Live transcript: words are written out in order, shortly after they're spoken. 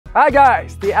Hi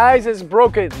guys, the ice is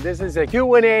broken. This is a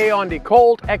Q&A on the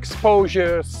cold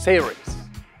exposure series.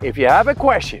 If you have a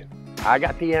question, I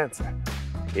got the answer.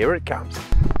 Here it comes.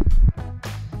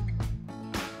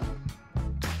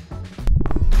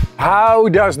 How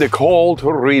does the cold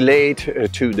relate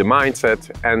to the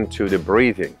mindset and to the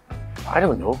breathing? I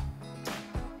don't know.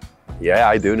 Yeah,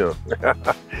 I do know.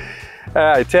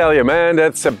 I tell you, man,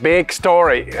 that's a big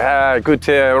story. I could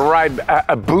write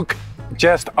a book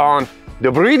just on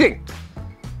the breathing.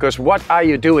 Because what are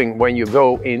you doing when you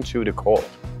go into the cold?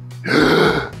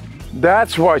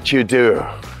 That's what you do.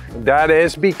 That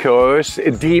is because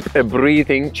deep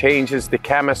breathing changes the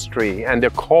chemistry, and the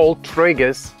cold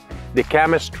triggers the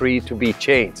chemistry to be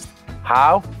changed.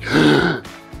 How?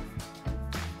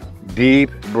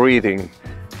 Deep breathing.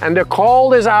 And the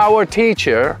cold is our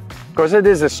teacher, because it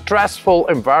is a stressful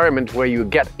environment where you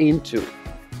get into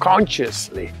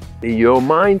consciously. Your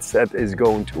mindset is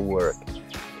going to work.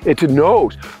 It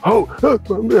knows, oh,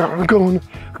 I'm going to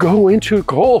go into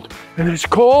cold, and it's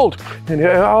cold, and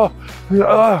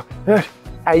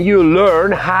you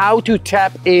learn how to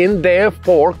tap in,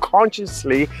 therefore,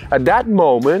 consciously at that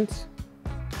moment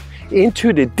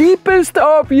into the deepest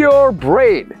of your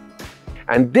brain.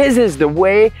 And this is the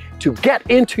way to get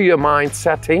into your mind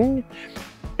setting,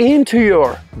 into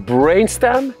your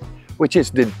brainstem, which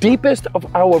is the deepest of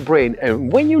our brain.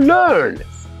 And when you learn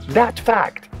that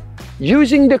fact,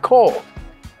 using the cold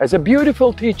as a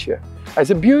beautiful teacher, as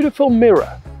a beautiful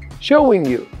mirror, showing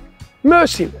you,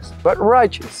 merciless but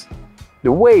righteous,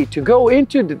 the way to go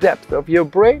into the depth of your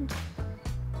brain,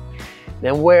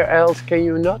 then where else can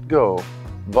you not go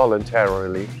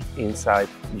voluntarily inside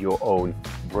your own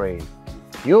brain?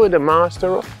 You are the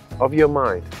master of your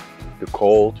mind. The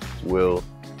cold will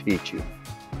teach you.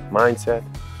 Mindset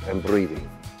and breathing.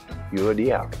 You are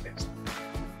the alchemist.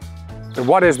 So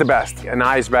what is the best? An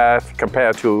ice bath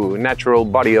compared to a natural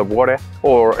body of water,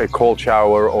 or a cold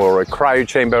shower, or a cryo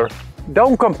chamber?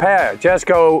 Don't compare, just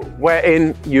go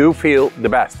wherein you feel the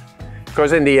best.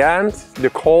 Because in the end, the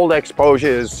cold exposure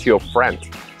is your friend.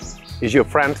 Is your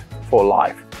friend for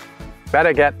life.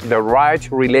 Better get the right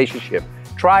relationship.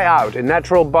 Try out a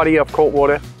natural body of cold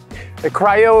water, a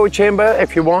cryo chamber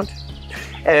if you want,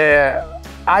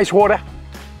 ice water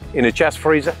in a chest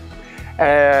freezer,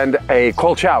 and a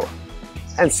cold shower.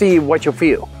 And see what you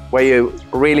feel, where you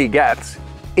really get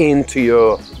into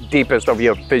your deepest of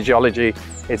your physiology.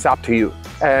 It's up to you.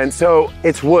 And so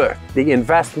it's worth the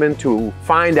investment to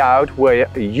find out where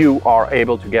you are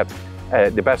able to get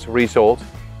the best result.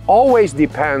 Always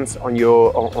depends on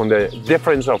the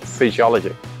difference of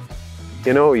physiology.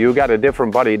 You know, you got a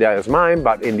different body that is mine,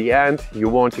 but in the end, you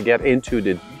want to get into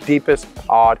the deepest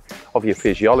part of your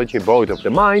physiology, both of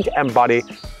the mind and body,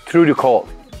 through the cold.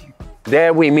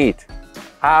 There we meet.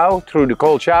 How? Through the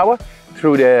cold shower,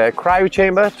 through the cryo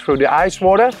chamber, through the ice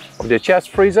water of the chest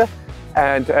freezer,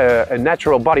 and a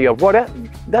natural body of water.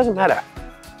 Doesn't matter.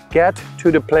 Get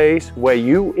to the place where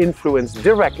you influence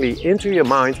directly into your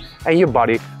mind and your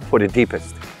body for the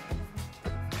deepest.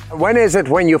 When is it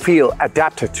when you feel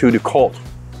adapted to the cold?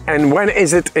 And when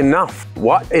is it enough?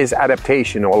 What is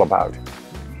adaptation all about?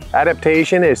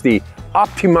 Adaptation is the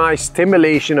optimized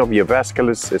stimulation of your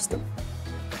vascular system.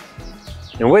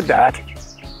 And with that,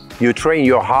 you train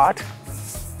your heart.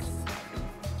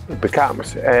 It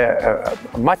becomes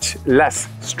much less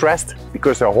stressed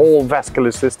because the whole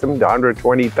vascular system, the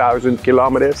 120,000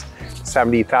 kilometers,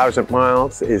 70,000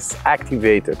 miles, is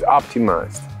activated,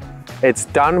 optimized. It's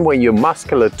done when your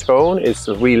muscular tone is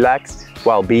relaxed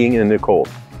while being in the cold.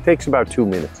 It takes about 2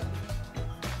 minutes.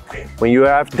 When you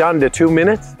have done the 2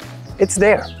 minutes, it's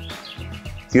there.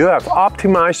 You have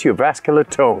optimized your vascular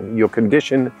tone. Your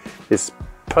condition is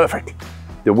perfect,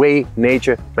 the way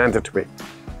nature meant it to be.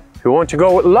 If you want to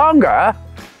go longer,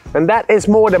 and that is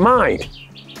more the mind.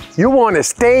 You want to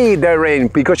stay therein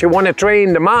because you want to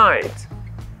train the mind.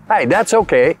 Hey, that's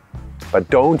okay, but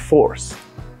don't force.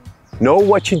 Know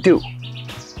what you do.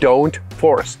 Don't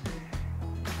force.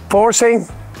 Forcing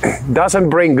doesn't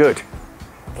bring good.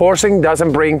 Forcing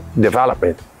doesn't bring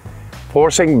development.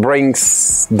 Forcing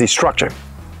brings destruction.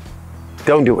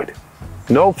 Don't do it.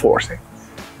 No forcing.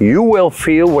 You will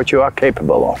feel what you are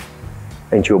capable of.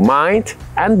 And your mind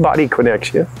and body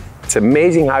connection. It's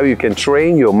amazing how you can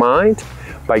train your mind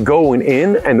by going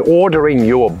in and ordering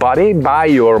your body by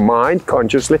your mind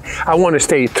consciously. I want to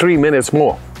stay 3 minutes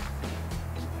more.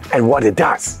 And what it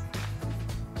does,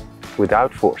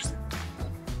 without force.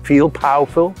 Feel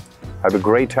powerful, have a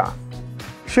great time.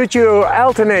 Should you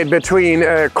alternate between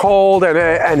cold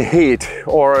and heat,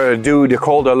 or do the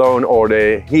cold alone or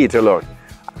the heat alone?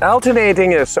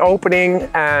 Alternating is opening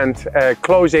and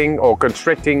closing or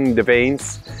constricting the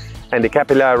veins and the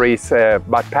capillaries,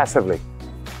 but passively.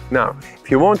 Now, if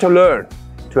you want to learn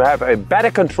to have a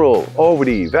better control over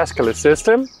the vascular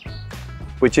system,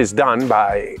 which is done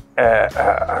by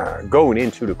going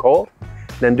into the cold,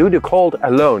 then do the cold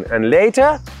alone. And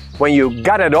later, when you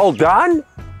got it all done,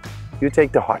 you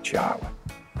take the hot shower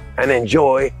and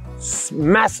enjoy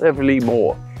massively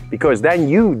more, because then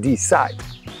you decide.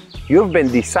 You've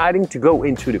been deciding to go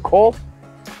into the cold,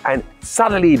 and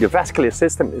suddenly the vascular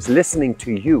system is listening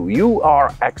to you. You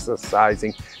are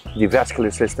exercising the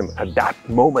vascular system at that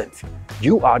moment.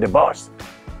 You are the boss.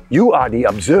 You are the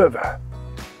observer.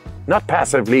 Not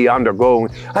passively undergoing,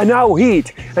 and now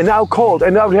heat, and now cold,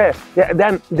 and now there.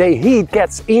 Then the heat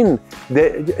gets in,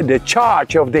 the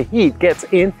charge of the heat gets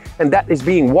in, and that is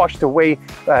being washed away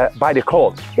by the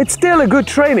cold. It's still a good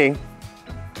training,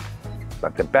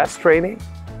 but the best training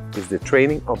is the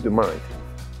training of the mind.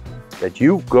 That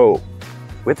you go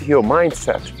with your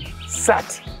mindset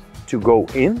set to go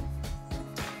in,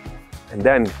 and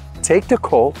then take the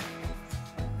cold,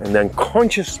 and then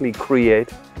consciously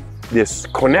create this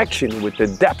connection with the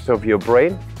depth of your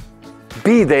brain.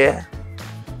 Be there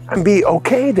and be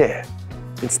okay there.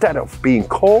 Instead of being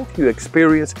cold, you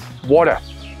experience water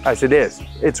as it is.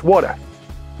 It's water.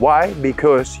 Why?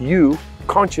 Because you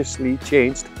consciously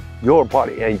changed your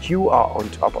body and you are on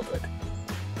top of it.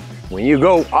 When you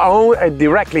go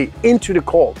directly into the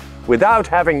cold without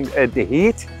having the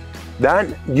heat,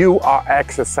 then you are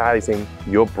exercising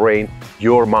your brain,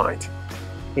 your mind,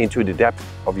 into the depth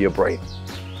of your brain.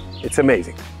 It's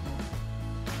amazing.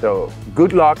 So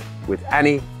good luck with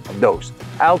any of those.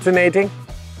 Alternating,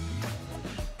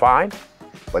 fine.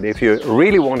 But if you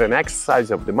really want an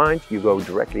exercise of the mind, you go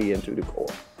directly into the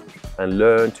cold and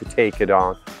learn to take it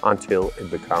on until it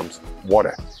becomes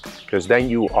water. Because then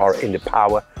you are in the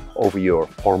power over your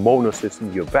hormonal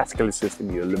system, your vascular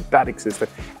system, your lymphatic system,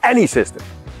 any system.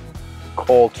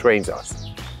 Cold trains us.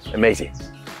 Amazing.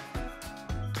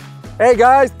 Hey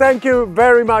guys, thank you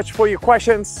very much for your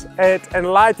questions. It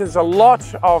enlightens a lot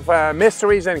of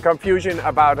mysteries and confusion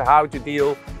about how to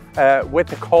deal with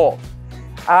the cold.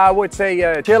 I would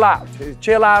say chill out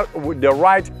with the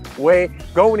right way,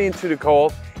 going into the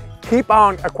cold. Keep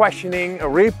on questioning,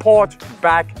 report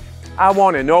back. I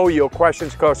want to know your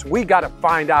questions because we got to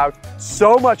find out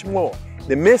so much more.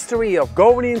 The mystery of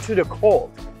going into the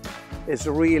cold is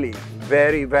really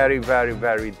very, very, very,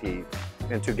 very deep.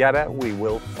 And together we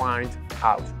will find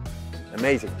out.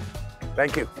 Amazing.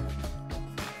 Thank you.